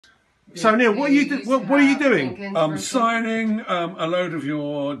So Neil, what are you doing? I'm signing a load of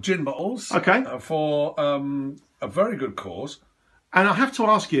your gin bottles. Okay. For a very good cause. And I have to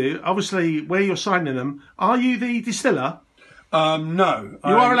ask you, obviously, where you're signing them, are you the distiller? No.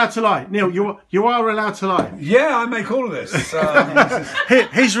 You are allowed to lie. Neil, you are allowed to lie. Yeah, I make all of this.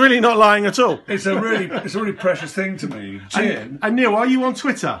 He's really not lying at all. It's a really precious thing to me. Gin. And Neil, are you on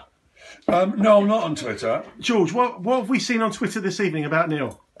Twitter? No, I'm not on Twitter. George, what have we seen on Twitter this evening about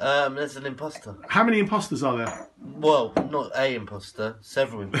Neil? There's an imposter. How many imposters are there? Well, not a imposter,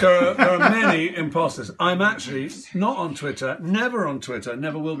 several imposters. There are many imposters. I'm actually not on Twitter, never on Twitter,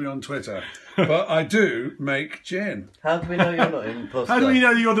 never will be on Twitter. But I do make gin. How do we know you're not an imposter? How do we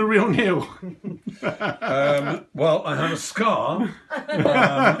know you're the real Neil? Well, I have a scar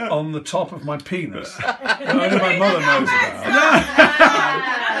on the top of my penis that only my mother knows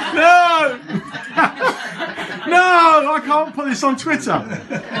about. No! No, I can't put this on Twitter. Can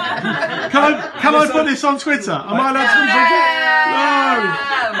I put this on Twitter? Am I allowed to put this on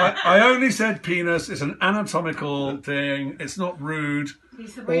Twitter? No. I only said penis. It's an anatomical thing. It's not rude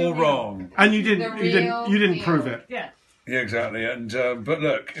or wrong. And you didn't prove it. Yeah. Yeah, exactly. And but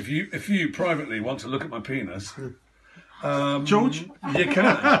look, if you privately want to look at my penis, George, you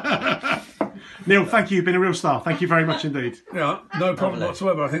can. Neil, thank you. You've been a real star. Thank you very much indeed. Yeah, no problem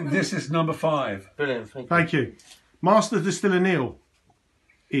whatsoever. I think this is number 5. Brilliant, thank you. Master Distiller Neil.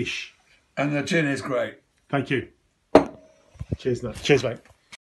 Ish. And the gin is great. Thank you. Cheers, mate.